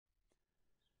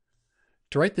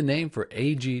To write the name for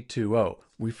Ag2O,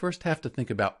 we first have to think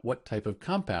about what type of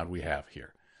compound we have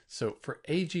here. So for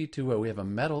Ag2O, we have a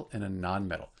metal and a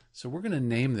nonmetal. So we're going to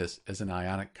name this as an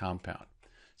ionic compound.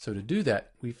 So to do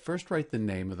that, we first write the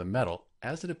name of the metal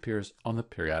as it appears on the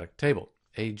periodic table.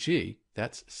 Ag,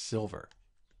 that's silver.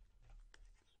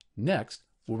 Next,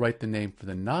 we'll write the name for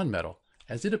the nonmetal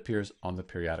as it appears on the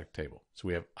periodic table. So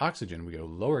we have oxygen, we go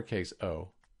lowercase o.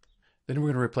 Then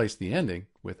we're going to replace the ending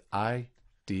with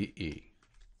IDE.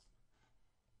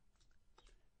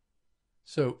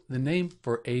 So the name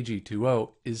for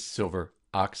Ag2O is silver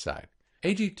oxide.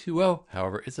 Ag2O,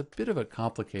 however, is a bit of a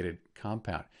complicated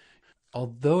compound.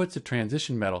 Although it's a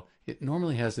transition metal, it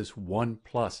normally has this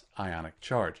 1+ ionic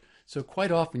charge. So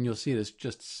quite often you'll see it as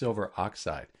just silver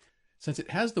oxide. Since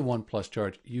it has the 1+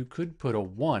 charge, you could put a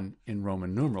 1 in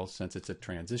Roman numerals since it's a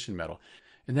transition metal.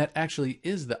 And that actually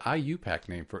is the IUPAC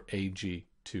name for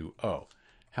Ag2O.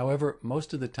 However,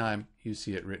 most of the time you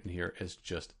see it written here as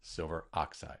just silver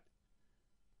oxide.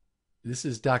 This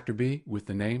is Dr. B with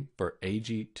the name for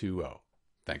Ag2O.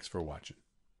 Thanks for watching.